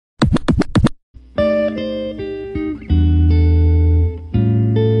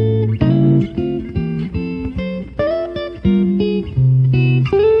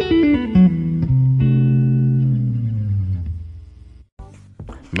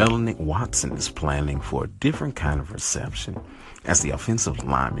Melanie Watson is planning for a different kind of reception as the offensive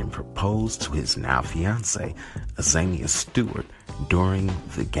lineman proposed to his now fiancée, Azania Stewart, during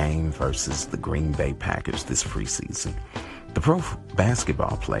the game versus the Green Bay Packers this preseason. The pro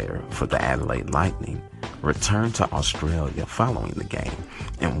basketball player for the Adelaide Lightning returned to Australia following the game,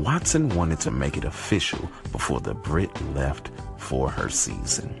 and Watson wanted to make it official before the Brit left for her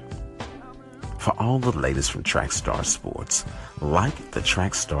season. For all the latest from Trackstar Sports, like the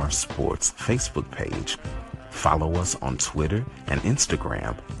Trackstar Sports Facebook page, follow us on Twitter and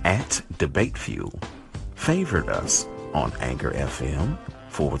Instagram at DebateFuel, favorite us on Anchor FM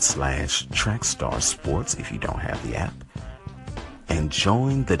 /Trackstar Sports if you don't have the app, and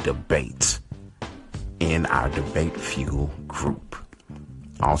join the debate in our Debate Fuel group.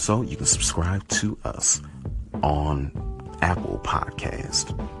 Also, you can subscribe to us on Apple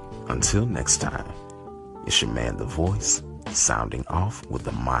Podcast. Until next time, it's your man, The Voice, sounding off with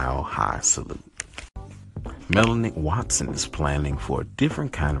a mile-high salute. Melanie Watson is planning for a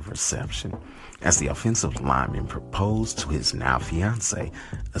different kind of reception as the offensive lineman proposed to his now fiancée,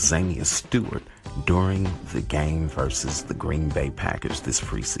 Azania Stewart, during the game versus the Green Bay Packers this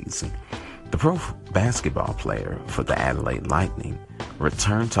preseason. The pro basketball player for the Adelaide Lightning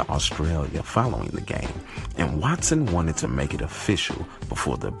returned to Australia following the game, and Watson wanted to make it official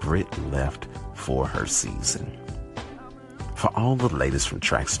before the Brit left for her season. For all the latest from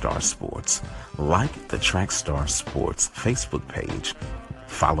Trackstar Sports, like the Trackstar Sports Facebook page,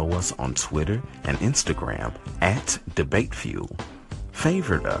 follow us on Twitter and Instagram at DebateFuel,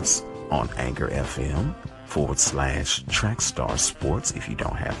 favorite us on Anchor FM /Trackstar Sports if you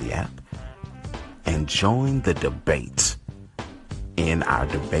don't have the app, and join the debate in our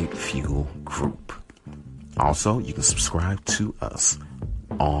Debate Fuel group. Also, you can subscribe to us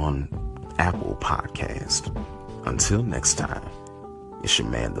on Apple Podcast. Until next time, it's your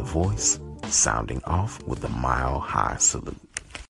man, The Voice, sounding off with a mile-high salute.